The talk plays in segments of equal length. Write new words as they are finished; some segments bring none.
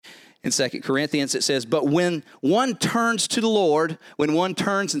In 2 Corinthians, it says, but when one turns to the Lord, when one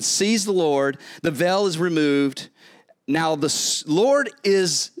turns and sees the Lord, the veil is removed. Now the Lord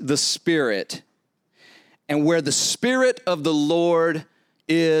is the Spirit, and where the Spirit of the Lord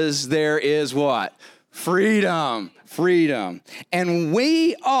is, there is what? Freedom. And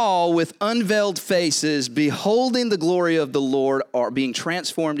we all, with unveiled faces, beholding the glory of the Lord, are being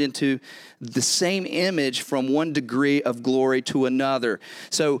transformed into the same image from one degree of glory to another.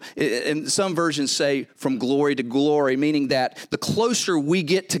 So in some versions say from glory to glory, meaning that the closer we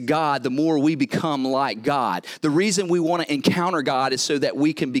get to God, the more we become like God. The reason we want to encounter God is so that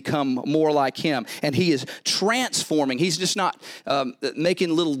we can become more like Him. And He is transforming. He's just not making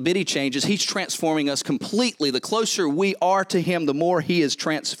little bitty changes. He's transforming us completely. The closer we are to Him, the more He is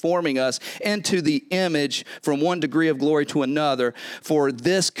transforming us into the image from one degree of glory to another. For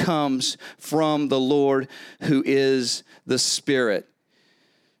this comes from the Lord, who is the Spirit.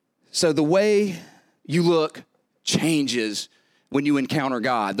 So the way you look changes when you encounter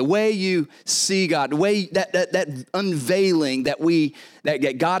God. The way you see God, the way that unveiling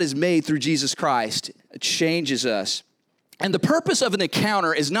that God has made through Jesus Christ changes us. And the purpose of an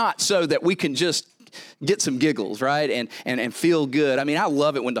encounter is not so that we can just get some giggles, right? And feel good. I mean, I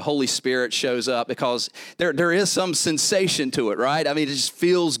love it when the Holy Spirit shows up because there is some sensation to it, right? I mean, it just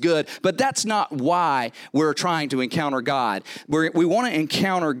feels good. But that's not why we're trying to encounter God. We want to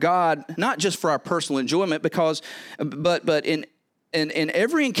encounter God not just for our personal enjoyment, but in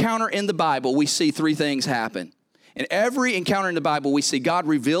every encounter in the Bible, we see three things happen. In every encounter in the Bible, we see God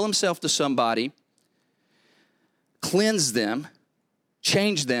reveal Himself to somebody, cleanse them,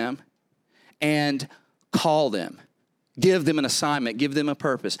 change them, and call them, give them an assignment, give them a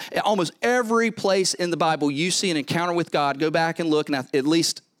purpose. Almost every place in the Bible you see an encounter with God, go back and look, and at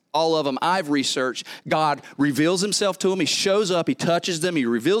least all of them I've researched, God reveals Himself to them, He shows up, He touches them, He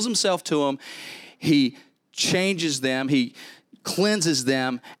reveals Himself to them, He changes them, He cleanses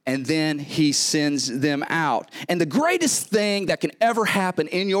them, and then He sends them out. And the greatest thing that can ever happen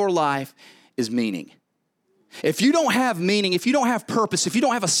in your life is meaning. If you don't have meaning, if you don't have purpose, if you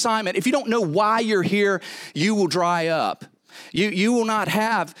don't have assignment, if you don't know why you're here, you will dry up. You will not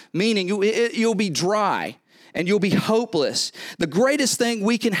have meaning. You'll be dry. And you'll be hopeless. The greatest thing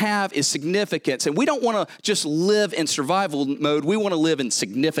we can have is significance. And we don't want to just live in survival mode. We want to live in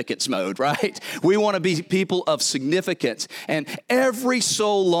significance mode, right? We want to be people of significance. And every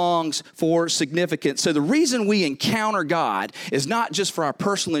soul longs for significance. So the reason we encounter God is not just for our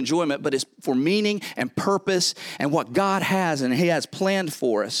personal enjoyment, but it's for meaning and purpose and what God has and He has planned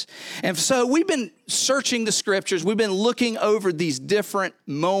for us. And so we've been searching the scriptures. We've been looking over these different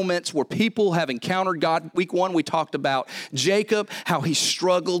moments where people have encountered God. Week 1, we talked about Jacob, how he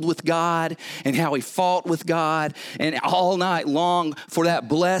struggled with God and how he fought with God and all night long for that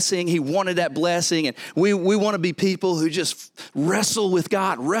blessing. He wanted that blessing. And we want to be people who just wrestle with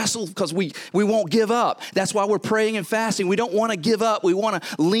God, wrestle because we won't give up. That's why we're praying and fasting. We don't want to give up. We want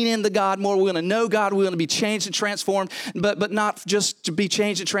to lean into God more. We want to know God. We want to be changed and transformed, but not just to be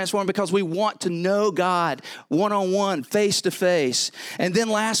changed and transformed because we want to know God one-on-one, face-to-face. And then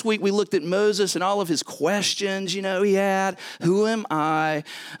last week we looked at Moses and all of his questions, he had. Who am I?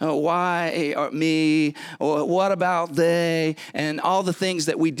 Why me? Or what about they? And all the things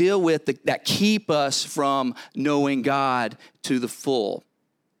that we deal with that keep us from knowing God to the full.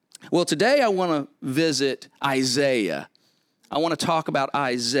 Well, today I want to visit Isaiah. I want to talk about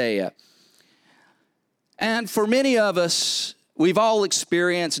Isaiah. And for many of us, we've all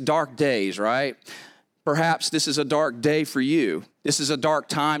experienced dark days, right? Perhaps this is a dark day for you. This is a dark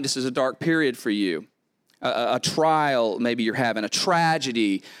time. This is a dark period for you. A trial maybe you're having, a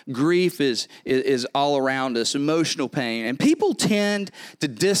tragedy, grief is all around us, emotional pain. And people tend to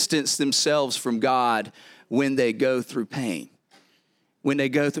distance themselves from God when they go through pain.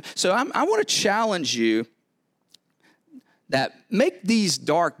 So I want to challenge you that make these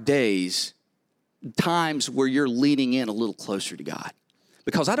dark days times where you're leaning in a little closer to God.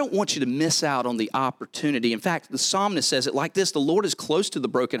 Because I don't want you to miss out on the opportunity. In fact, the psalmist says it like this: the Lord is close to the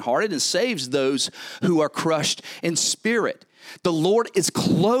brokenhearted and saves those who are crushed in spirit. The Lord is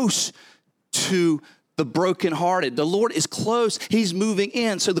close to the brokenhearted. The Lord is close. He's moving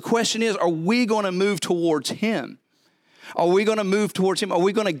in. So the question is, are we going to move towards Him? Are we going to move towards Him? Are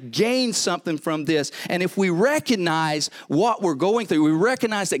we going to gain something from this? And if we recognize what we're going through, we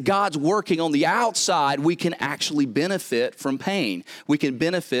recognize that God's working on the outside, we can actually benefit from pain. We can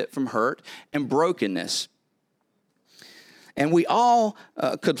benefit from hurt and brokenness. And we all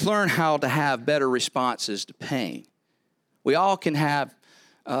could learn how to have better responses to pain. We all can have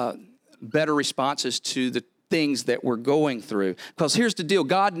better responses to the things that we're going through. Because here's the deal.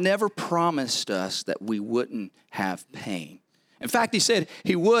 God never promised us that we wouldn't have pain. In fact, he said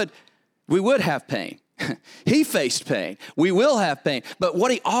we would have pain. He faced pain. We will have pain. But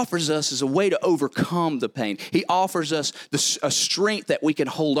what he offers us is a way to overcome the pain. He offers us a strength that we can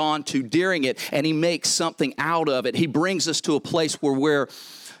hold on to during it, and he makes something out of it. He brings us to a place where we're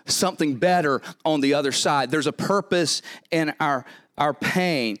something better on the other side. There's a purpose in our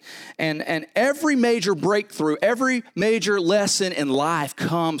pain. And every major breakthrough, every major lesson in life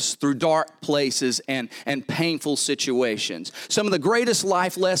comes through dark places and painful situations. Some of the greatest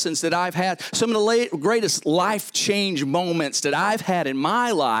life lessons that I've had, some of the greatest life change moments that I've had in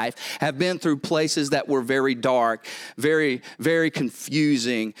my life have been through places that were very dark, very, very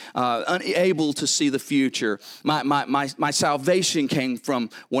confusing, unable to see the future. My salvation came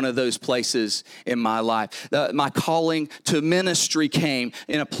from one of those places in my life. My calling to ministry came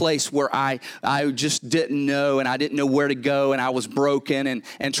in a place where I just didn't know, and I didn't know where to go, and I was broken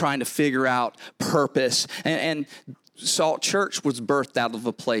and trying to figure out purpose. And Salt Church was birthed out of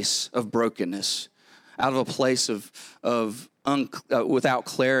a place of brokenness, out of a place without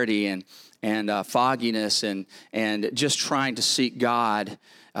clarity and fogginess and just trying to seek God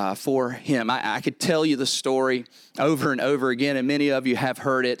for him. I could tell you the story over and over again, and many of you have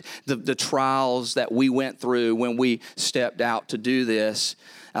heard it, the trials that we went through when we stepped out to do this,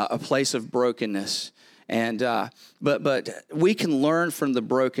 a place of brokenness. And but we can learn from the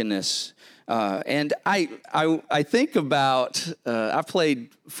brokenness. And I think about, I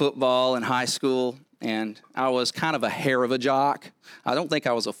played football in high school, and I was kind of a hair of a jock. I don't think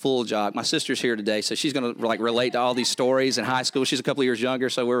I was a full jock. My sister's here today, so she's going to relate to all these stories in high school. She's a couple of years younger,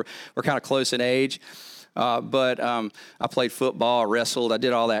 so we're kind of close in age. But I played football, I wrestled, I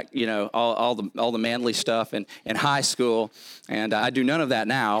did all that, all the manly stuff in high school, and I do none of that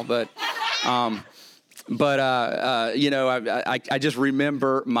now. But I just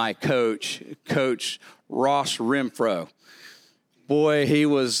remember my coach, Coach Ross Renfro. Boy, he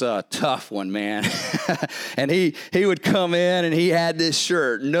was a tough one, man. And he would come in and he had this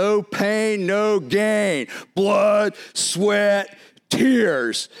shirt, no pain, no gain, blood, sweat,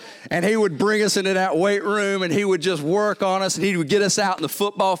 tears. And he would bring us into that weight room and he would just work on us, and he would get us out in the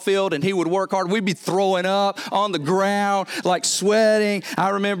football field and he would work hard. We'd be throwing up on the ground, like sweating.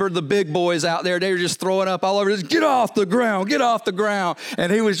 I remember the big boys out there, they were just throwing up all over. Just get off the ground, get off the ground.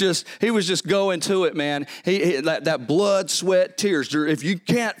 And he was just going to it, man. That blood, sweat, tears. If you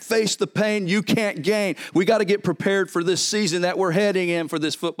can't face the pain, you can't gain. We got to get prepared for this season that we're heading in, for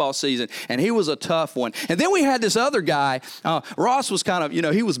this football season. And he was a tough one. And then we had this other guy, Ross was kind of,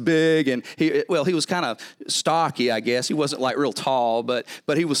 he was big, and he was kind of stocky, I guess. He wasn't like real tall, but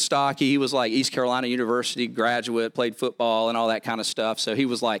he was stocky. He was like East Carolina University graduate, played football and all that kind of stuff. So he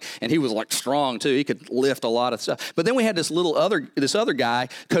was like strong too. He could lift a lot of stuff. But then we had this other guy,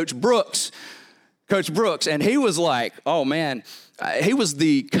 Coach Brooks, and he was like, oh man, he was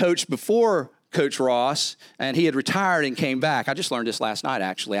the coach before Coach Ross, and he had retired and came back. I just learned this last night,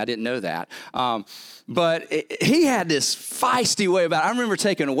 actually. I didn't know that. But he had this feisty way about it. I remember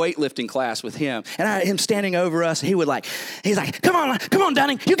taking a weightlifting class with him, and I had him standing over us, and he's like, come on,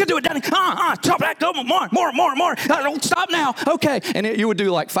 Dunning, you can do it, Dunning. Stop that, go more. Don't stop now. Okay. And you would do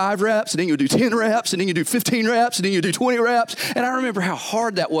like 5 reps, and then you would do 10 reps, and then you do 15 reps, and then you do 20 reps. And I remember how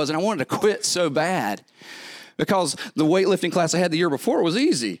hard that was, and I wanted to quit so bad because the weightlifting class I had the year before was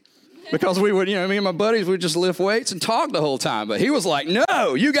easy. Because we would, me and my buddies would just lift weights and talk the whole time. But he was like,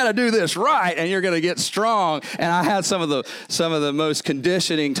 no, you got to do this right, and you're going to get strong. And I had some of the most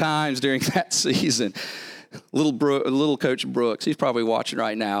conditioning times during that season. Little Coach Brooks, he's probably watching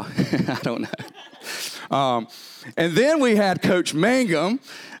right now. I don't know. And then we had Coach Mangum.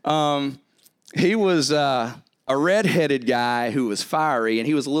 He was a redheaded guy who was fiery, and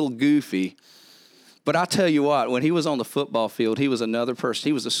he was a little goofy. But I tell you what, when he was on the football field, he was another person.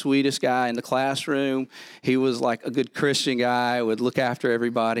 He was the sweetest guy in the classroom. He was like a good Christian guy, would look after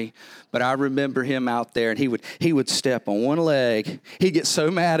everybody. But I remember him out there, and he would step on one leg. He'd get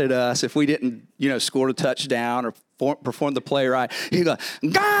so mad at us if we didn't, score a touchdown or perform the play right. He'd go,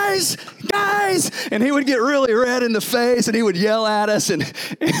 guys, and he would get really red in the face, and he would yell at us, and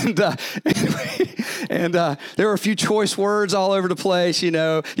there were a few choice words all over the place.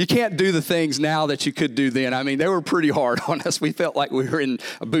 You can't do the things now that you could do then. I mean, they were pretty hard on us. We felt like we were in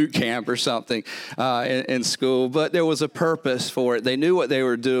a boot camp or something in school, but there was a purpose for it. They knew what they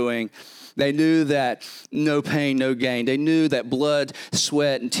were doing. They knew that no pain, no gain. They knew that blood,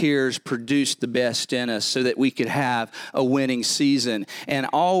 sweat, and tears produced the best in us so that we could have a winning season. And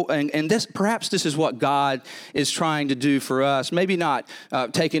perhaps this is what God is trying to do for us. Maybe not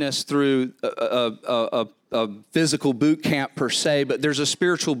taking us through a a physical boot camp per se, but there's a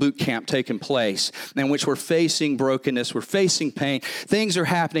spiritual boot camp taking place in which we're facing brokenness, we're facing pain, things are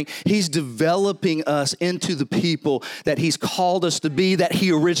happening. He's developing us into the people that He's called us to be, that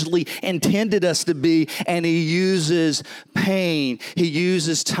He originally intended us to be, and He uses pain. He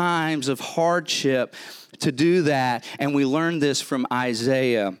uses times of hardship to do that, and we learn this from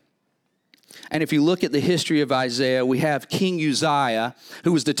Isaiah. And if you look at the history of Isaiah, we have King Uzziah,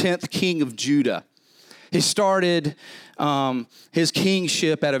 who was the 10th king of Judah. He started his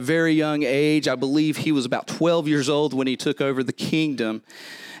kingship at a very young age. I believe he was about 12 years old when he took over the kingdom.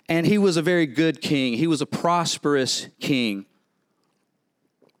 And he was a very good king. He was a prosperous king.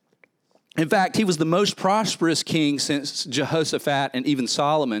 In fact, he was the most prosperous king since Jehoshaphat and even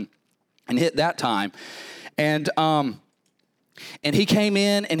Solomon, and hit that time. And he came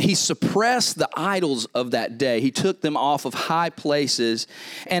in and he suppressed the idols of that day. He took them off of high places.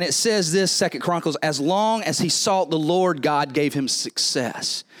 And it says this, 2 Chronicles, as long as he sought the Lord, God gave him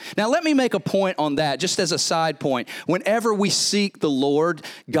success. Now, let me make a point on that, just as a side point. Whenever we seek the Lord,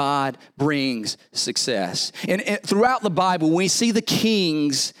 God brings success. And throughout the Bible, we see the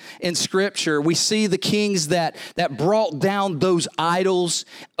kings in Scripture. We see the kings that brought down those idols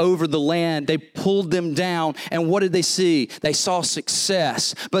over the land. They pulled them down. And what did they see? They saw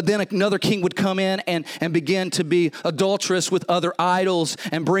success. But then another king would come in and begin to be adulterous with other idols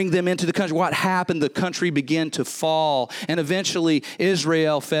and bring them into the country. What happened? The country began to fall. And eventually,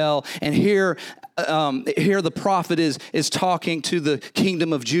 Israel fell. And here the prophet is talking to the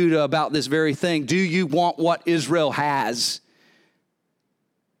kingdom of Judah about this very thing. Do you want what Israel has?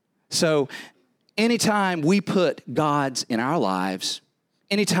 So anytime we put gods in our lives,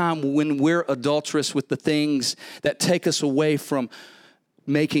 anytime when we're adulterous with the things that take us away from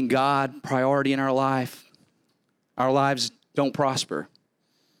making God priority in our lives don't prosper.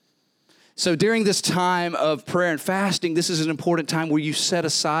 So during this time of prayer and fasting, this is an important time where you set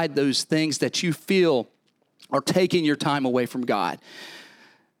aside those things that you feel are taking your time away from God.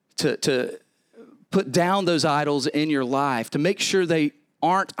 To put down those idols in your life, to make sure they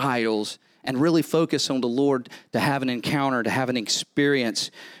aren't idols, and really focus on the Lord, to have an encounter, to have an experience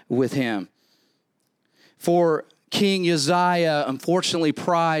with Him. For King Uzziah, unfortunately,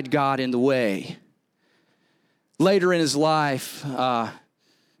 pride got in the way. Later in his life,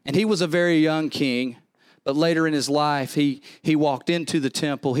 and he was a very young king, but later in his life, he walked into the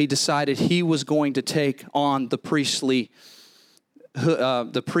temple. He decided he was going to take on the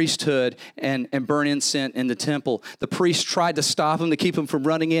priesthood and burn incense in the temple. The priest tried to stop him, to keep him from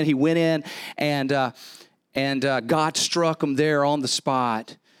running in. He went in, and God struck him there on the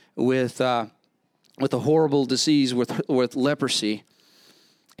spot with a horrible disease, with leprosy.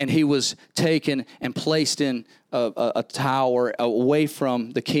 And he was taken and placed in a tower away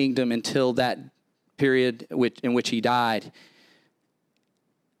from the kingdom until that period in which he died.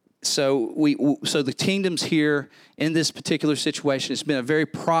 So the kingdom's here in this particular situation. It's been a very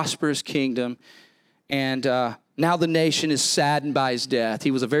prosperous kingdom, and now the nation is saddened by his death.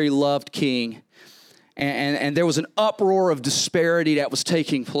 He was a very loved king, and there was an uproar of disparity that was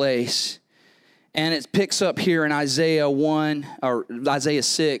taking place. And it picks up here in Isaiah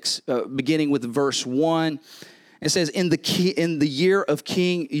 6, beginning with verse 1. It says, in the year that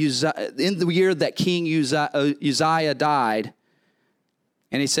King Uzziah died,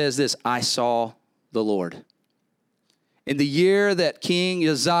 and he says this, I saw the Lord. In the year that King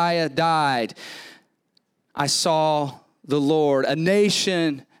Uzziah died, I saw the Lord. A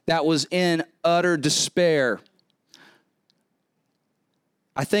nation that was in utter despair.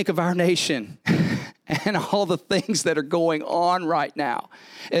 I think of our nation and all the things that are going on right now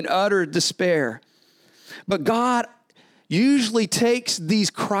in utter despair. But God usually takes these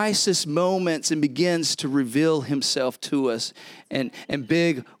crisis moments and begins to reveal Himself to us in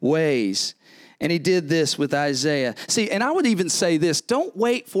big ways. And He did this with Isaiah. See, and I would even say this, don't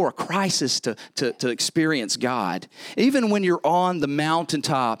wait for a crisis to experience God. Even when you're on the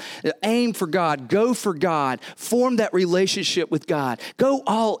mountaintop, aim for God, go for God, form that relationship with God. Go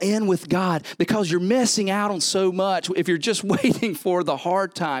all in with God, because you're missing out on so much if you're just waiting for the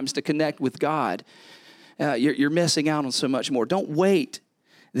hard times to connect with God. You're missing out on so much more. Don't wait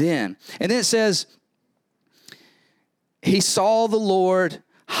then. And then it says, he saw the Lord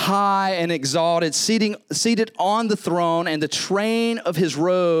high and exalted, seated on the throne, and the train of His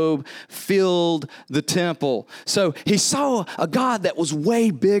robe filled the temple. So he saw a God that was way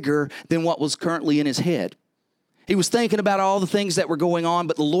bigger than what was currently in his head. He was thinking about all the things that were going on,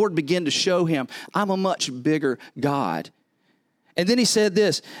 but the Lord began to show him, I'm a much bigger God. And then he said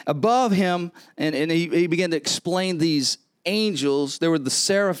this, above him, and he began to explain these angels. There were the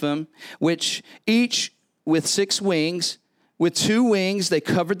seraphim, which each with 6 wings. With 2 wings, they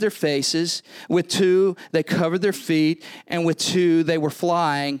covered their faces. With 2, they covered their feet. And with 2, they were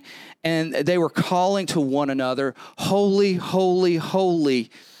flying. And they were calling to one another, "Holy, holy,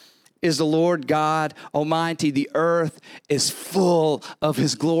 holy is the Lord God Almighty. The earth is full of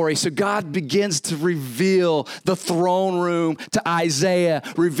his glory." So God begins to reveal the throne room to Isaiah,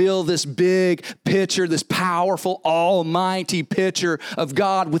 reveal this big picture, this powerful, almighty picture of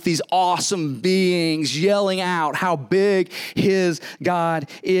God with these awesome beings yelling out how big his God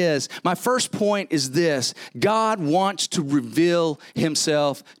is. My first point is this: God wants to reveal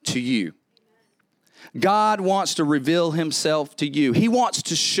himself to you. God wants to reveal himself to you. He wants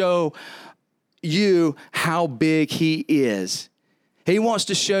to show you how big he is. He wants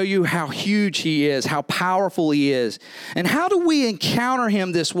to show you how huge he is, how powerful he is. And how do we encounter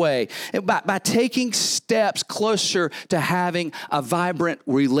him this way? By taking steps closer to having a vibrant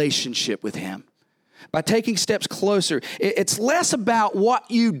relationship with him. By taking steps closer. It's less about what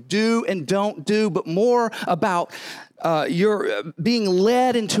you do and don't do, but more about you're being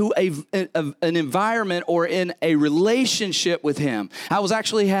led into an environment or in a relationship with him. I was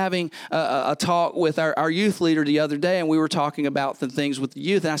actually having a talk with our youth leader the other day, and we were talking about the things with the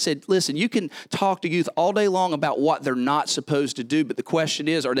youth. And I said, listen, you can talk to youth all day long about what they're not supposed to do, but the question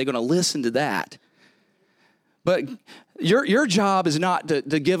is, are they going to listen to that? But your job is not to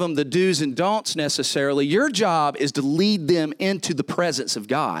give them the do's and don'ts necessarily. Your job is to lead them into the presence of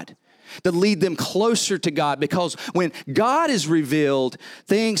God, to lead them closer to God, because when God is revealed,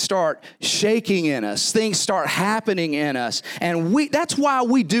 things start shaking in us. Things start happening in us. And that's why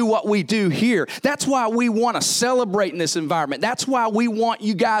we do what we do here. That's why we want to celebrate in this environment. That's why we want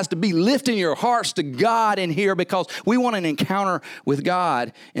you guys to be lifting your hearts to God in here, because we want an encounter with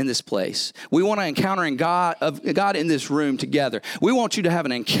God in this place. We want to encounter God in this room together. We want you to have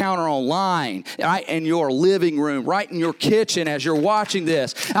an encounter online, right, in your living room, right in your kitchen as you're watching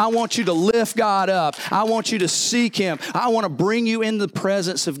this. I want you to lift God up. I want you to seek him. I want to bring you in the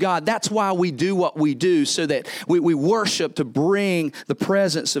presence of God. That's why we do what we do, so that we worship to bring the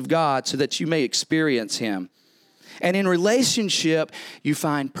presence of God so that you may experience him. And in relationship, you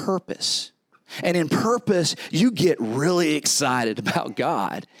find purpose. And in purpose, you get really excited about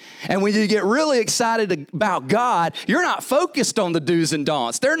God. And when you get really excited about God, you're not focused on the do's and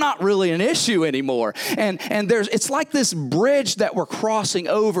don'ts. They're not really an issue anymore. And it's like this bridge that we're crossing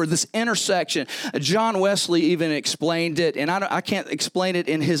over, this intersection. John Wesley even explained it, and I can't explain it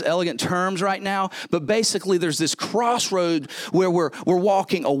in his elegant terms right now, but basically there's this crossroad where we're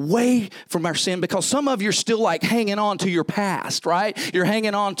walking away from our sin, because some of you are still like hanging on to your past, right? You're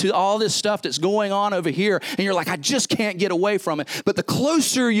hanging on to all this stuff that's going on over here, and you're like, I just can't get away from it. But the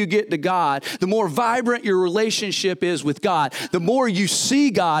closer you get to God, the more vibrant your relationship is with God. The more you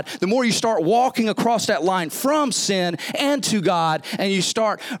see God, the more you start walking across that line from sin and to God, and you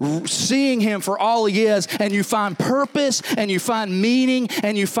start seeing him for all he is, and you find purpose, and you find meaning,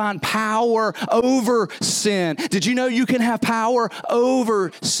 and you find power over sin. Did you know you can have power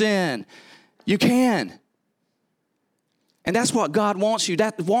over sin? You can. And that's what God wants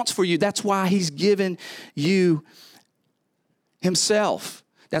for you. That's why he's given you himself.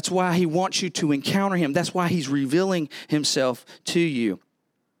 That's why he wants you to encounter him. That's why he's revealing himself to you.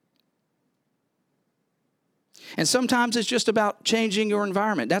 And sometimes it's just about changing your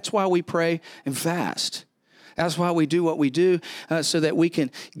environment. That's why we pray and fast. That's why we do what we do, so that we can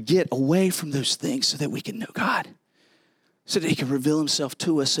get away from those things, so that we can know God, so that he can reveal himself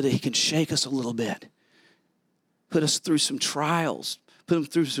to us, so that he can shake us a little bit. Put us through some trials, put them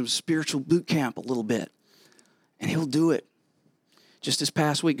through some spiritual boot camp a little bit, and he'll do it. Just this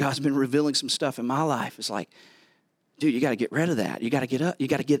past week, God's been revealing some stuff in my life. It's like, dude, you got to get rid of that. You got to get up. You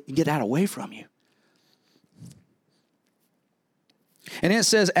got to get that away from you. And then it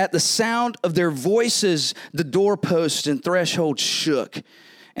says, at the sound of their voices, the doorposts and threshold shook,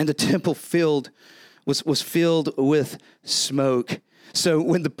 and the temple was filled with smoke. So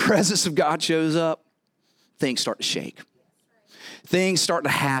when the presence of God shows up, things start to shake. Things start to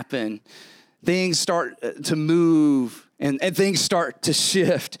happen. Things start to move, and things start to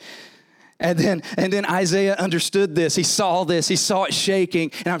shift. And then Isaiah understood this. He saw this. He saw it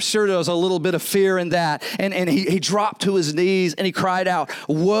shaking. And I'm sure there was a little bit of fear in that. And he dropped to his knees and he cried out,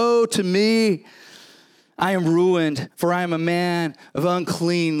 "Woe to me! I am ruined, for I am a man of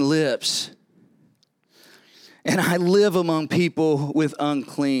unclean lips. And I live among people with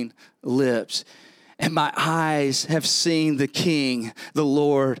unclean lips. And my eyes have seen the King, the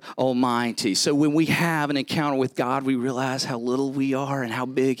Lord Almighty." So when we have an encounter with God, we realize how little we are and how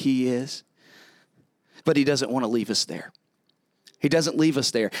big he is. But he doesn't want to leave us there. He doesn't leave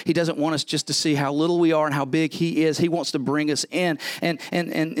us there. He doesn't want us just to see how little we are and how big he is. He wants to bring us in. And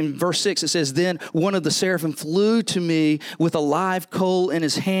in verse 6, it says, then one of the seraphim flew to me with a live coal in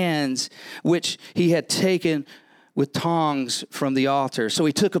his hands, which he had taken with tongs from the altar. So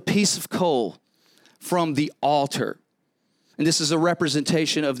he took a piece of coal from the altar. And this is a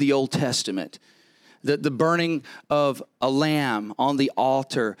representation of the Old Testament. The burning of a lamb on the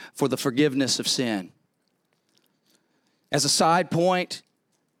altar for the forgiveness of sin. As a side point,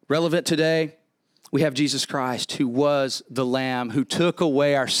 relevant today, we have Jesus Christ, who was the Lamb, who took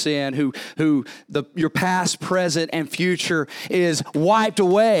away our sin, your past, present, and future is wiped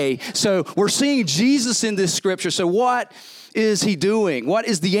away. So we're seeing Jesus in this scripture. So what is he doing? What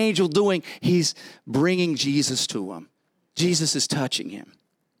is the angel doing? He's bringing Jesus to him. Jesus is touching him.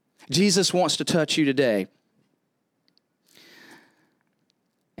 Jesus wants to touch you today.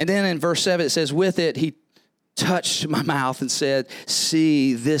 And then in verse 7, it says, with it, he touched my mouth and said,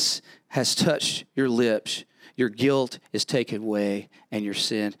 see, this has touched your lips. Your guilt is taken away and your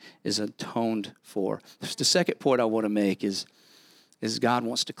sin is atoned for. The second point I want to make is God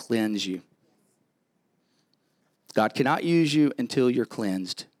wants to cleanse you. God cannot use you until you're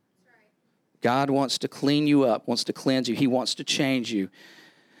cleansed. God wants to clean you up, wants to cleanse you. He wants to change you.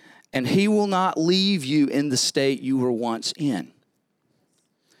 And he will not leave you in the state you were once in.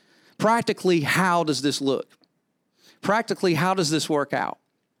 Practically, how does this look? Practically, how does this work out?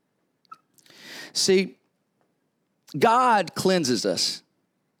 See, God cleanses us.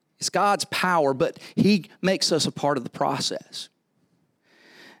 It's God's power, but he makes us a part of the process.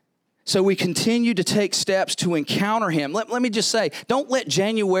 So we continue to take steps to encounter him. Let me just say, don't let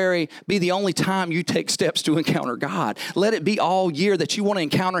January be the only time you take steps to encounter God. Let it be all year that you want to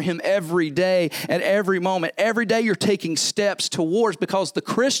encounter him every day, at every moment. Every day you're taking steps towards, because the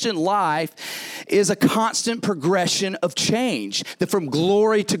Christian life is a constant progression of change. That from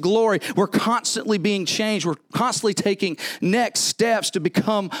glory to glory, we're constantly being changed. We're constantly taking next steps to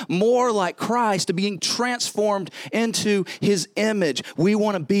become more like Christ, to being transformed into his image. We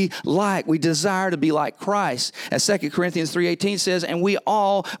want to be we desire to be like Christ. As 2 Corinthians 3:18 says, and we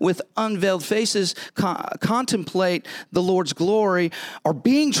all with unveiled faces contemplate the Lord's glory, are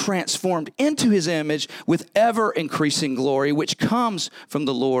being transformed into his image with ever increasing glory, which comes from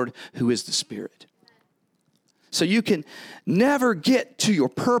the Lord who is the Spirit. So you can never get to your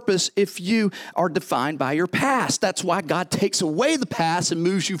purpose if you are defined by your past. That's why God takes away the past and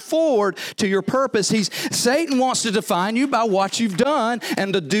moves you forward to your purpose. Satan wants to define you by what you've done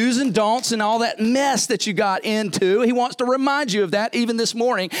and the do's and don'ts and all that mess that you got into. He wants to remind you of that even this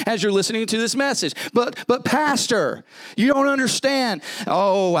morning as you're listening to this message. But pastor, you don't understand.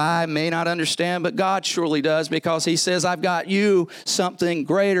 Oh, I may not understand, but God surely does, because he says, I've got you something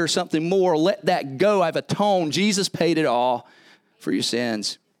greater, something more. Let that go. I've atoned. Jesus paid it all for your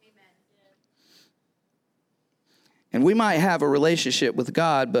sins. And we might have a relationship with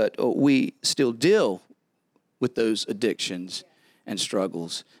God, but we still deal with those addictions and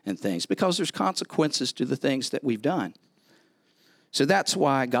struggles and things, because there's consequences to the things that we've done. So that's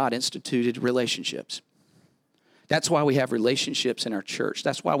why God instituted relationships. That's why we have relationships in our church.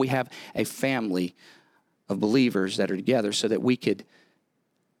 That's why we have a family of believers that are together, so that we could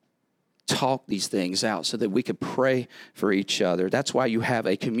talk these things out, so that we could pray for each other. That's why you have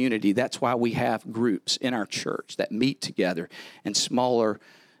a community. That's why we have groups in our church that meet together in smaller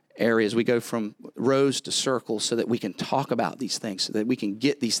areas. We go from rows to circles so that we can talk about these things, so that we can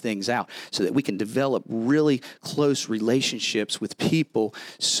get these things out, so that we can develop really close relationships with people,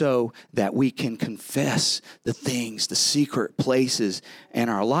 so that we can confess the things, the secret places in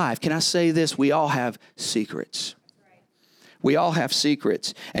our life. Can I say this? We all have secrets. We all have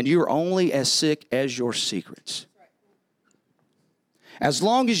secrets, and you're only as sick as your secrets. As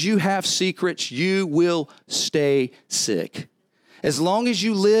long as you have secrets, you will stay sick. As long as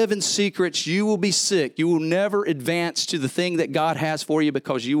you live in secrets, you will be sick. You will never advance to the thing that God has for you,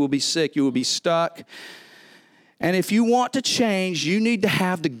 because you will be sick. You will be stuck. And if you want to change, you need to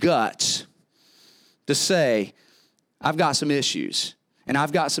have the guts to say, I've got some issues and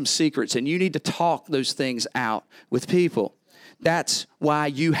I've got some secrets, and you need to talk those things out with people. That's why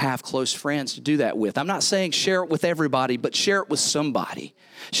you have close friends to do that with. I'm not saying share it with everybody, but share it with somebody.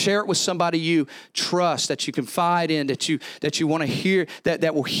 Share it with somebody you trust, that you confide in, that you want to hear,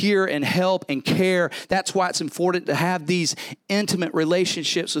 that will hear and help and care. That's why it's important to have these intimate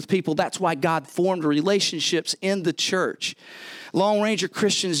relationships with people. That's why God formed relationships in the church. Lone Ranger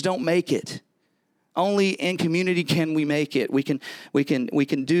Christians don't make it. Only in community can we make it. We can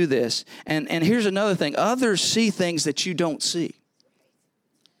do this. And here's another thing. Others see things that you don't see.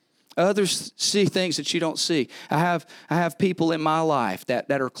 Others see things that you don't see. I have people in my life that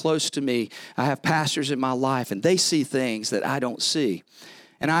are close to me. I have pastors in my life, and they see things that I don't see.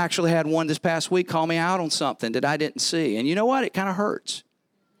 And I actually had one this past week call me out on something that I didn't see. And you know what? It kind of hurts.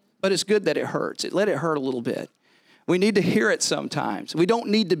 But it's good that it hurts. Let it hurt a little bit. We need to hear it sometimes. We don't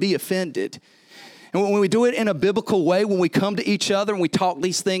need to be offended. And when we do it in a biblical way, when we come to each other and we talk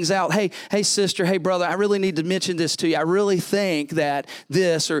these things out, hey sister, hey brother, I really need to mention this to you. I really think that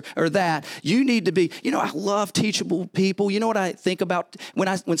this or that, you need to be, I love teachable people. You know what I think about?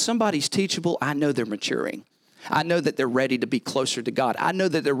 When somebody's teachable, I know they're maturing. I know that they're ready to be closer to God. I know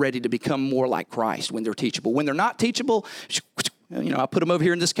that they're ready to become more like Christ when they're teachable. When they're not teachable, I put them over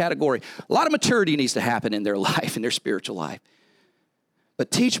here in this category. A lot of maturity needs to happen in their life, in their spiritual life. But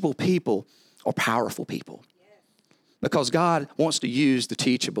teachable people are powerful people because God wants to use the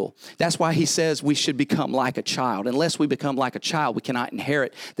teachable. That's why he says we should become like a child. Unless we become like a child, we cannot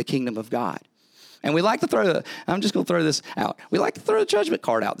inherit the kingdom of God. And we like to I'm just going to throw this out. We like to throw the judgment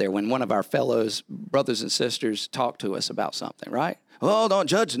card out there when one of our fellows, brothers and sisters, talk to us about something, right? Oh, don't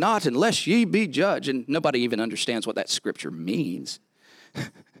judge not unless ye be judged. And nobody even understands what that scripture means.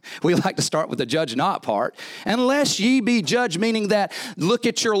 We like to start with the judge not part. Unless ye be judged, meaning that look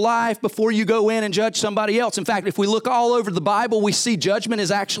at your life before you go in and judge somebody else. In fact, if we look all over the Bible, we see judgment is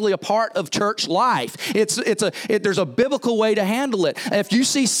actually a part of church life. There's a biblical way to handle it. If you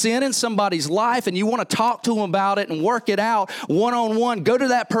see sin in somebody's life and you want to talk to them about it and work it out one-on-one, go to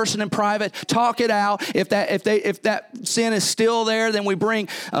that person in private, talk it out. If that sin is still there, then we bring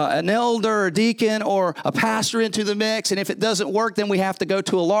an elder or a deacon or a pastor into the mix. And if it doesn't work, then we have to go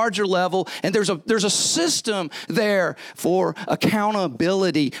to a larger level, and there's a system there for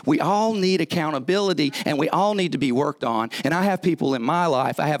accountability. We all need accountability, and we all need to be worked on. And I have people in my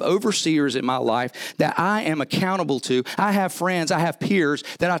life, I have overseers in my life that I am accountable to. I have friends, I have peers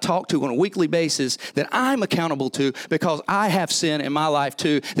that I talk to on a weekly basis that I'm accountable to because I have sin in my life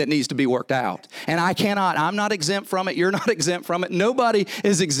too that needs to be worked out. And I'm not exempt from it. You're not exempt from it. Nobody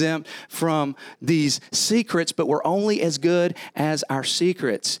is exempt from these secrets, but we're only as good as our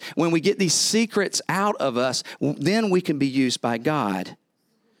secrets. When we get these secrets out of us, then we can be used by God.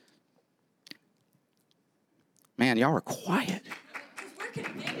 Man, y'all are quiet. We're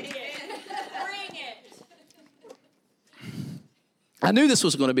convicted. Bring it. I knew this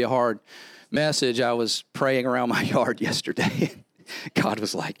was going to be a hard message. I was praying around my yard yesterday. God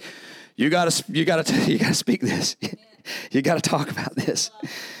was like, you got to speak this. You got to talk about this.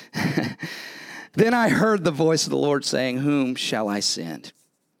 Then I heard the voice of the Lord saying, whom shall I send?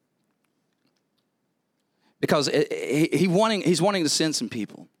 Because he's wanting to send some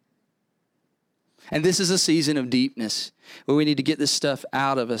people. And this is a season of deepness where we need to get this stuff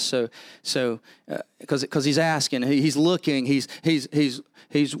out of us. Because he's asking, he's looking, he's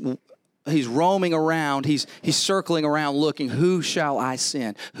roaming around, he's circling around looking, who shall I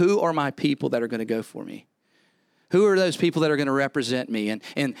send? Who are my people that are going to go for me? Who are those people that are going to represent me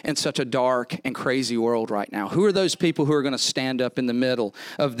in such a dark and crazy world right now? Who are those people who are going to stand up in the middle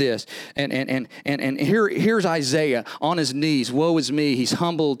of this? And here's Isaiah on his knees. Woe is me. He's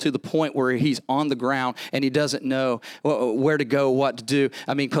humbled to the point where he's on the ground and he doesn't know where to go, what to do.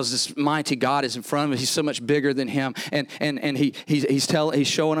 I mean, because this mighty God is in front of him. He's so much bigger than him. And he's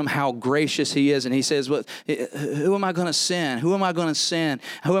showing him how gracious he is. And he says, "Well, who am I going to send? Who am I going to send?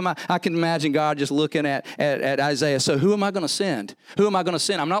 Who am I?" I can imagine God just looking at Isaiah. So who am I going to send? Who am I going to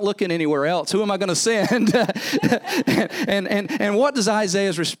send? I'm not looking anywhere else. Who am I going to send? and what does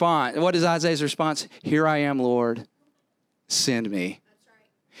Isaiah's response? What is Isaiah's response? Here I am, Lord, send me. That's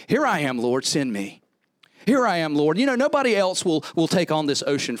right. Here I am, Lord, send me. Here I am, Lord. Nobody else will take on this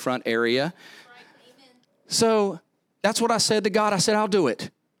oceanfront area. Right. Amen. So that's what I said to God. I said, I'll do it.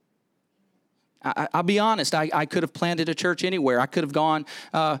 I'll be honest, I could have planted a church anywhere. I could have gone,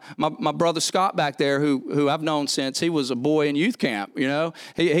 my brother Scott back there, who I've known since he was a boy in youth camp,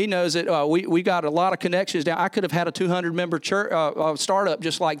 He knows it. We got a lot of connections down. I could have had a 200-member church startup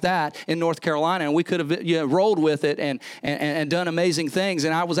just like that in North Carolina, and we could have rolled with it and done amazing things.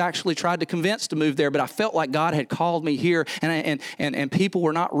 And I was actually tried to convince to move there, but I felt like God had called me here, and people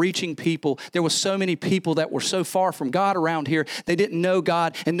were not reaching people. There was so many people that were so far from God around here. They didn't know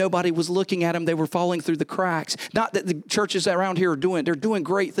God, and nobody was looking at them. They were falling through the cracks. Not that the churches around here they're doing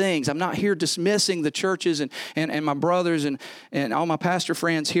great things. I'm not here dismissing the churches and my brothers and all my pastor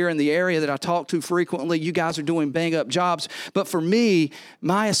friends here in the area that I talk to frequently. You guys are doing bang up jobs. But for me,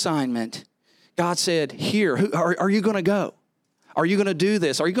 my assignment, God said, here, are you going to go? Are you going to do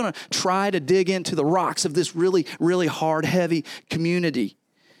this? Are you going to try to dig into the rocks of this really, really hard, heavy community?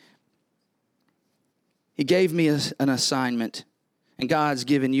 He gave me an assignment. And God's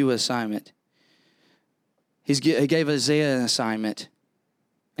given you an assignment. He gave Isaiah an assignment,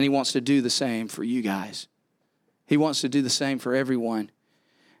 and he wants to do the same for you guys. He wants to do the same for everyone.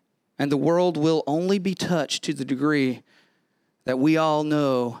 And the world will only be touched to the degree that we all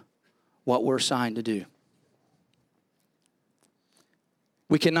know what we're assigned to do.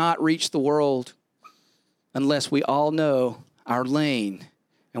 We cannot reach the world unless we all know our lane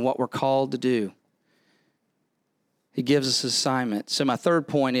and what we're called to do. He gives us an assignment. So my third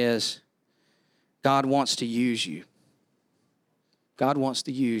point is, God wants to use you. God wants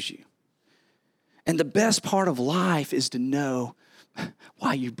to use you. And the best part of life is to know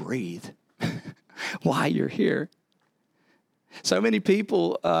why you breathe, why you're here. So many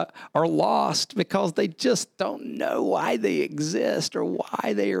people are lost because they just don't know why they exist or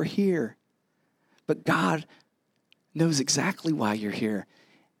why they are here. But God knows exactly why you're here.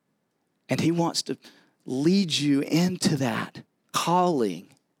 And he wants to lead you into that calling,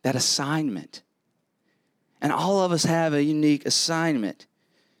 that assignment. And all of us have a unique assignment.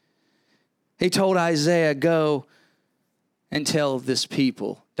 He told Isaiah, go and tell this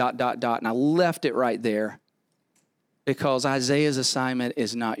people, ... And I left it right there because Isaiah's assignment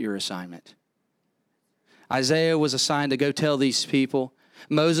is not your assignment. Isaiah was assigned to go tell these people.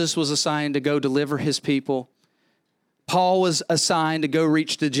 Moses was assigned to go deliver his people. Paul was assigned to go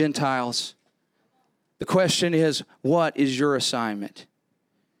reach the Gentiles. The question is, what is your assignment?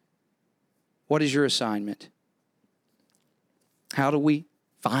 What is your assignment? How do we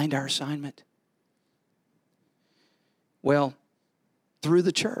find our assignment? Well, through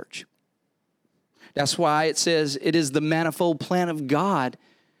the church. That's why it says it is the manifold plan of God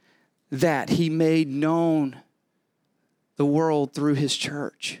that he made known the world through his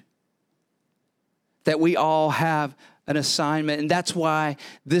church. That we all have an assignment. And that's why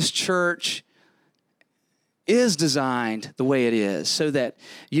this church is designed the way it is, so that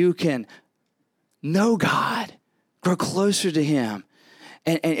you can know God, grow closer to him,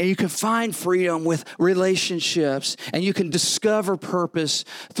 and you can find freedom with relationships, and you can discover purpose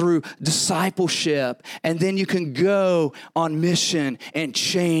through discipleship, and then you can go on mission and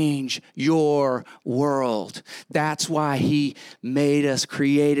change your world. That's why he made us,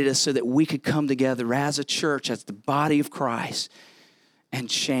 created us, so that we could come together as a church, as the body of Christ, and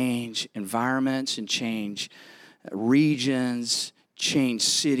change environments and change regions, change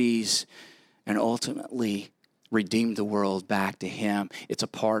cities, and ultimately redeem the world back to him. It's a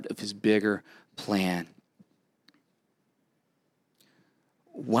part of his bigger plan.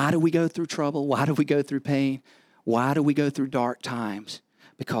 Why do we go through trouble? Why do we go through pain? Why do we go through dark times?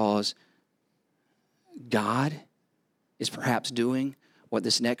 Because God is perhaps doing what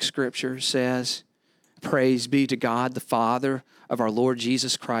this next scripture says. Praise be to God, the Father of our Lord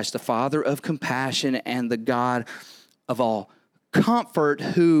Jesus Christ, the Father of compassion and the God of all comfort,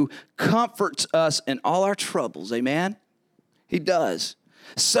 who comforts us in all our troubles. Amen? He does.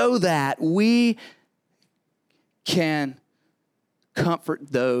 So that we can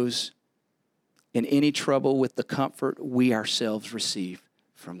comfort those in any trouble with the comfort we ourselves receive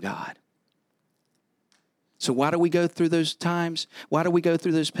from God. So why do we go through those times? Why do we go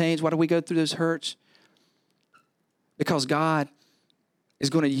through those pains? Why do we go through those hurts? Because God is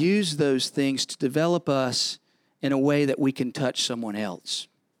going to use those things to develop us in a way that we can touch someone else.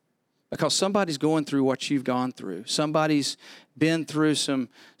 Because somebody's going through what you've gone through. Somebody's been through some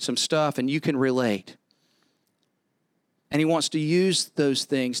stuff, and you can relate. And he wants to use those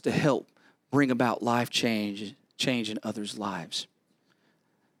things to help bring about life change in others' lives.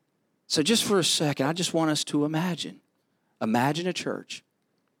 So just for a second, I just want us to imagine a church.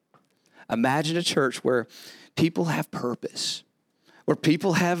 Imagine a church where people have purpose, where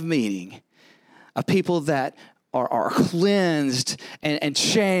people have meaning, a people that are cleansed and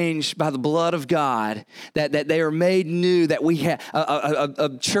changed by the blood of God, that they are made new, that we have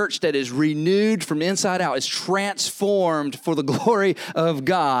a church that is renewed from inside out, is transformed for the glory of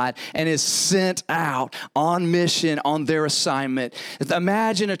God, and is sent out on mission, on their assignment.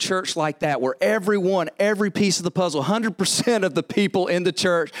 Imagine a church like that, where every piece of the puzzle, 100% of the people in the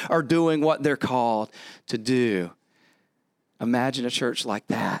church are doing what they're called to do. Imagine a church like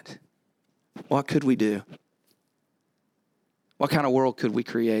that. What could we do? What kind of world could we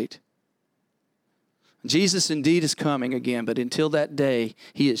create? Jesus indeed is coming again, but until that day,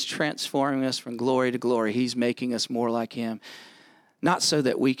 he is transforming us from glory to glory. He's making us more like him. Not so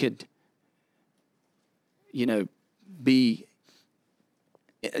that we could,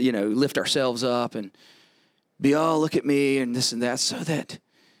 lift ourselves up and be, oh, look at me and this and that, so that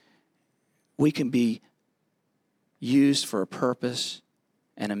we can be used for a purpose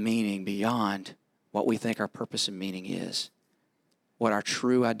and a meaning beyond what we think our purpose and meaning is. what our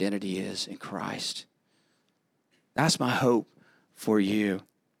true identity is in Christ. That's my hope for you.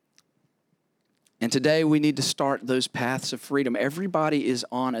 And today we need to start those paths of freedom. Everybody is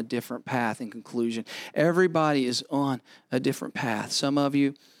on a different path in conclusion. Everybody is on a different path. Some of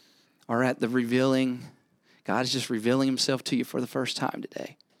you are at the revealing. God is just revealing himself to you for the first time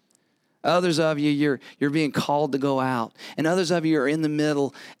today. Others of you, you're being called to go out. And others of you are in the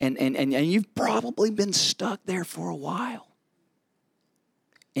middle, and you've probably been stuck there for a while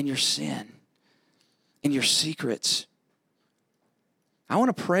in your sin, in your secrets. I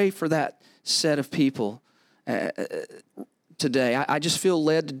want to pray for that set of people today. I just feel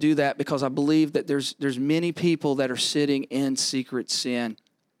led to do that because I believe that there's many people that are sitting in secret sin.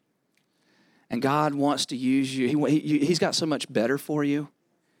 And God wants to use you. He's got so much better for you.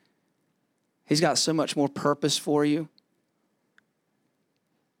 He's got so much more purpose for you.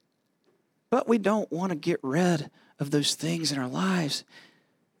 But we don't want to get rid of those things in our lives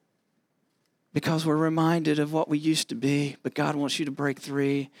because we're reminded of what we used to be. But God wants you to break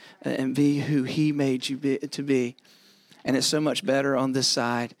free and be who he made you to be. And it's so much better on this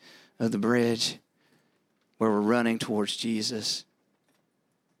side of the bridge where we're running towards Jesus.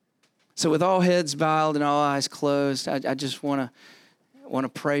 So with all heads bowed and all eyes closed, I just want to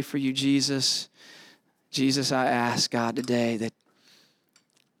pray for you, Jesus. Jesus, I ask, God, today that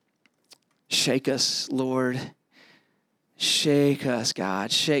shake us, Lord. Shake us,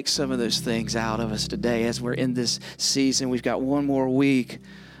 God. Shake some of those things out of us today as we're in this season. We've got one more week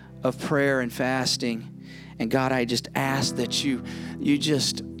of prayer and fasting. And God, I just ask that you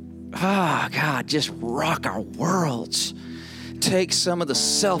just, God, just rock our worlds. Take some of the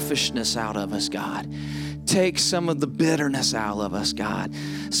selfishness out of us, God. Take some of the bitterness out of us, God.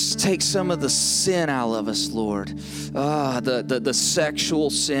 Take some of the sin out of us, Lord. The sexual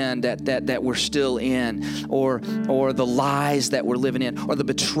sin that we're still in, or the lies that we're living in, or the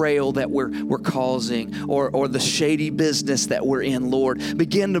betrayal that we're causing, or the shady business that we're in, Lord.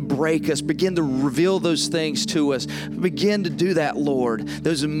 Begin to break us. Begin to reveal those things to us. Begin to do that, Lord.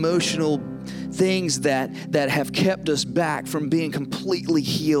 Those emotional things that have kept us back from being completely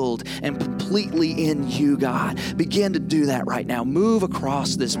healed and completely in you, God. Begin to do that right now. Move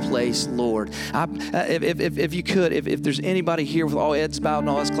across this place, Lord. If you could, if there's anybody here with all heads bowed and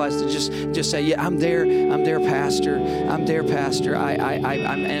all his classes, just say, yeah, I'm there, Pastor. I'm there, Pastor.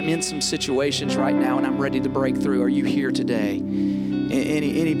 I'm in some situations right now and I'm ready to break through. Are you here today?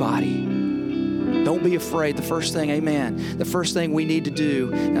 Anybody? Don't be afraid. The first thing, amen. The first thing we need to do,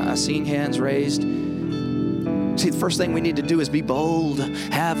 now I've seen hands raised. See, the first thing we need to do is be bold,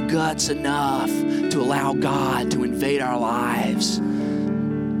 have guts enough to allow God to invade our lives and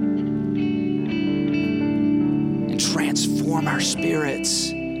transform our spirits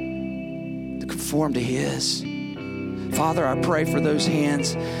to conform to His. Father, I pray for those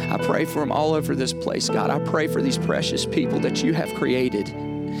hands. I pray for them all over this place, God. I pray for these precious people that you have created,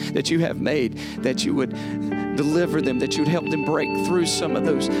 that you have made, that you would deliver them, that you would help them break through some of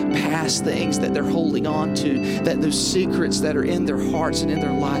those past things that they're holding on to, that those secrets that are in their hearts and in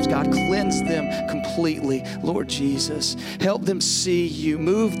their lives. God, cleanse them completely, Lord Jesus. Help them see you.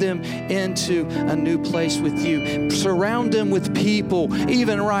 Move them into a new place with you. Surround them with people,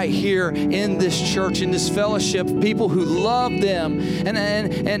 even right here in this church, in this fellowship, people who love them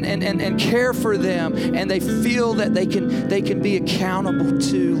and care for them, and they feel that they can be accountable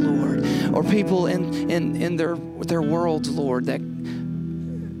to, Lord. Or people in their worlds, Lord, that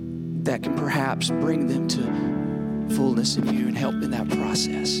can perhaps bring them to fullness of you and help in that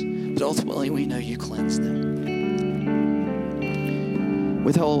process. But ultimately, we know you cleanse them.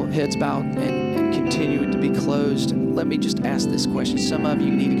 With all heads bowed and continuing to be closed, let me just ask this question. Some of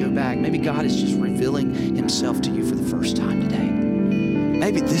you need to go back. Maybe God is just revealing himself to you for the first time today.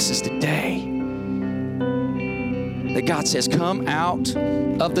 Maybe this is the day that God says, come out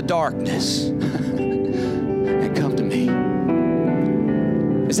of the darkness and come to me.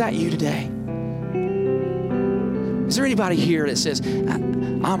 Is that you today? Is there anybody here that says,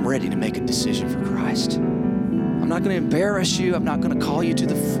 I'm ready to make a decision for Christ? I'm not going to embarrass you. I'm not going to call you to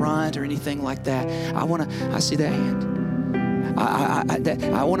the front or anything like that. I see that hand.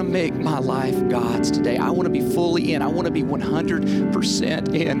 I want to make my life God's today. I want to be fully in. I want to be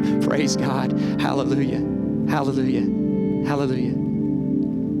 100% in. Praise God. Hallelujah. Hallelujah. Hallelujah.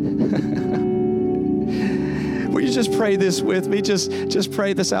 Will you just pray this with me? Just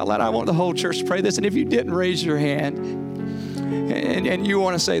pray this out loud. I want the whole church to pray this. And if you didn't raise your hand and you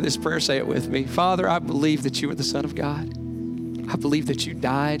want to say this prayer, say it with me. Father, I believe that you are the Son of God. I believe that you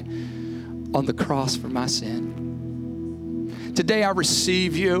died on the cross for my sin. Today I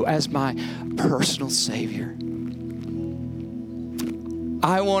receive you as my personal Savior.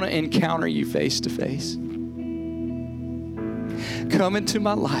 I want to encounter you face to face. Come into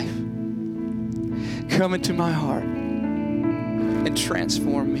my life. Come into my heart and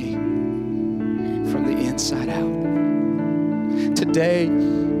transform me from the inside out. Today,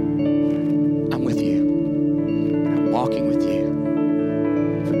 I'm with you. I'm walking with you.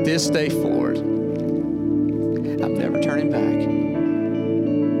 From this day forward,